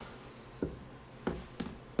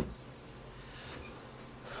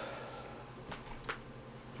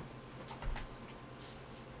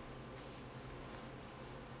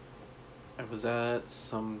was at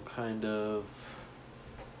some kind of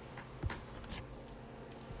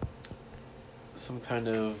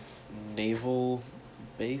naval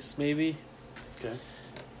base, maybe. Okay.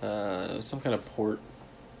 It was some kind of port.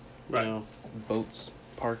 Right. You know, boats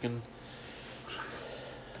parking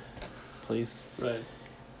place. Right.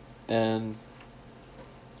 And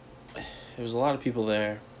there was a lot of people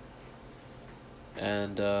there.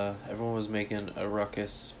 And everyone was making a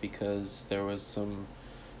ruckus because there was some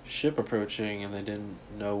ship approaching and they didn't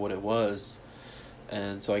know what it was.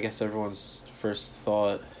 And so I guess everyone's first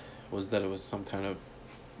thought was that it was some kind of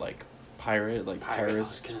like pirate, like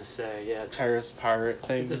terrorist. I was gonna say, yeah. Terrorist pirate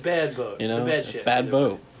thing. It's a bad boat. You know? It's a bad ship.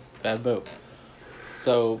 Bad boat.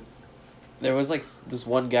 So there was like this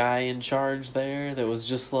one guy in charge there that was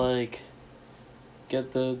just like,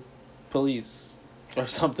 get the police or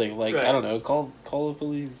something. Like, right. I don't know, call the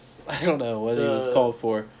police. I don't know what he was called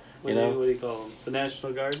for. What do you call them? The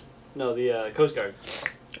National Guard? No, the Coast Guard.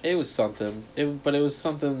 It was something. But it was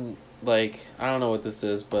something like, I don't know what this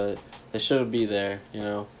is, but they shouldn't be there, you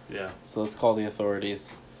know? Yeah. So let's call the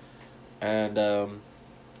authorities. And,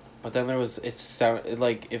 but then there was, it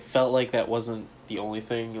felt like that wasn't the only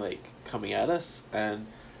thing, like, coming at us. And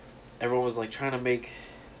everyone was, like, trying to make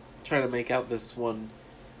out this one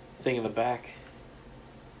thing in the back.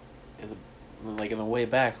 In the way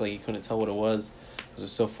back, like, you couldn't tell what it was because it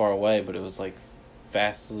was so far away, but it was, like,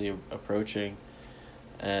 fastly approaching.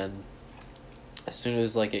 And as soon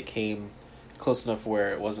as, like, it came close enough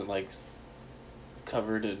where it wasn't, like,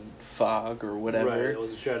 covered in fog or whatever. Right, it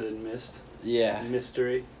wasn't shrouded in mist. Yeah.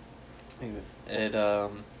 Mystery. It,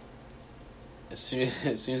 as soon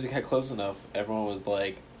as it got close enough, everyone was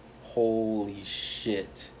like, holy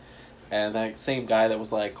shit. And that same guy that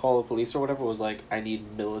was like, call the police or whatever was like, I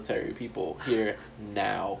need military people here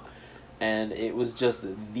now. And it was just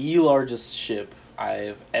the largest ship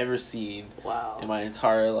I've ever seen in my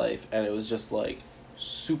entire life. And it was just like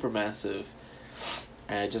super massive.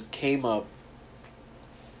 And it just came up.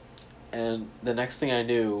 And the next thing I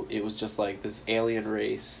knew, it was just like this alien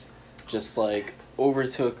race just like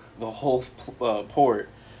overtook the whole port.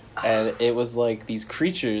 And it was like these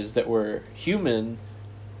creatures that were human,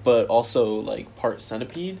 but also like part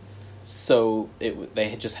centipede. So they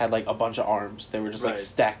had just had like a bunch of arms. They were just like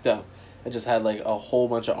stacked up. They just had like a whole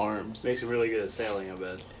bunch of arms. Makes them really good at sailing, I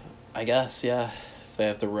bet. I guess, yeah. If they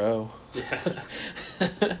have to row. Yeah.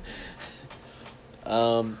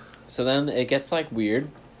 So then it gets like weird.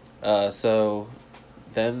 So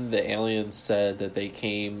then the aliens said that they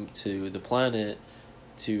came to the planet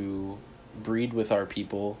to breed with our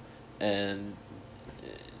people, and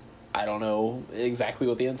I don't know exactly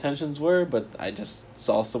what the intentions were, but I just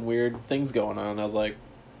saw some weird things going on. I was like,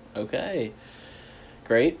 okay,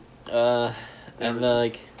 great. And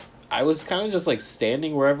like, I was kind of just like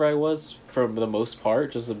standing wherever I was for the most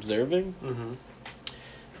part, just observing. Mm-hmm.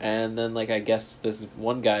 And then like, I guess this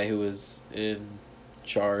one guy who was in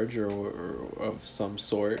charge or of some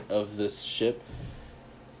sort of this ship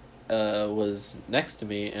was next to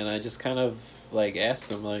me, and I just kind of like asked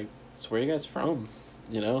him like, so where are you guys from?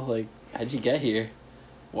 You know, like, how'd you get here?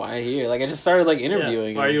 Why here? Like, I just started like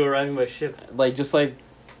interviewing Why are you arriving by ship? Like, just like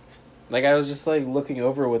I was just like looking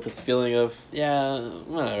over with this feeling of, yeah,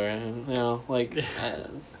 whatever, you know, like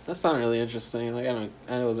that's not really interesting. Like,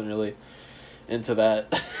 I wasn't really into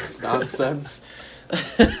that nonsense.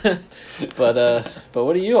 But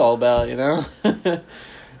what are you all about, you know? And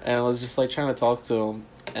I was just like trying to talk to him,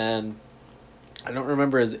 and I don't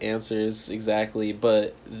remember his answers exactly,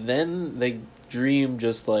 but then the dream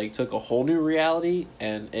just like took a whole new reality,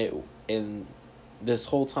 and this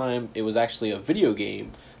whole time it was actually a video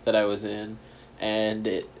game that I was in, and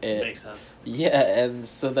it makes sense. Yeah, and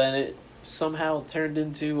so then it somehow turned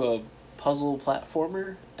into a puzzle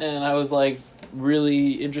platformer, and I was like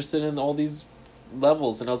really interested in all these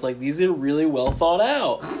levels, and I was like, these are really well thought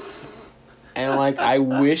out. And like, I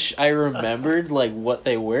wish I remembered like what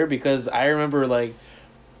they were, because I remember like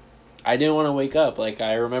I didn't want to wake up. Like,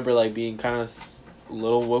 I remember like being kind of a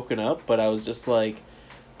little woken up, but I was just like,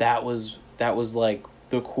 that was like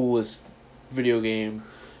the coolest video game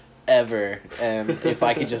ever, and if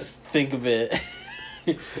I could just think of it.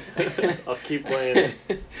 I'll keep playing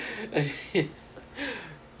it.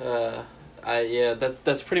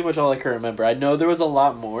 That's pretty much all I can remember. I know there was a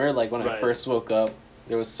lot more. Like, when I first woke up,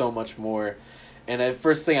 there was so much more, and the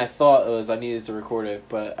first thing I thought was I needed to record it,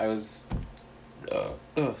 but I was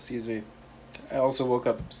excuse me, I also woke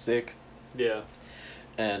up sick. Yeah.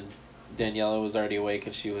 And Daniela was already awake,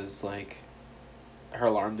 and she was like, her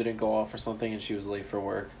alarm didn't go off or something, and she was late for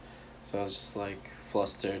work, so I was just like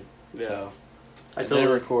flustered. Yeah. So I didn't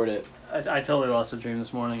record it. I totally lost a dream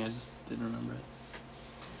this morning. I just didn't remember it.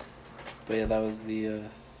 But yeah, that was the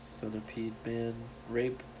Centipede Man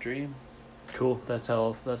rape dream. Cool. That's how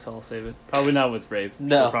I'll save it. Probably not with rape.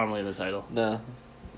 No. Probably the title. No.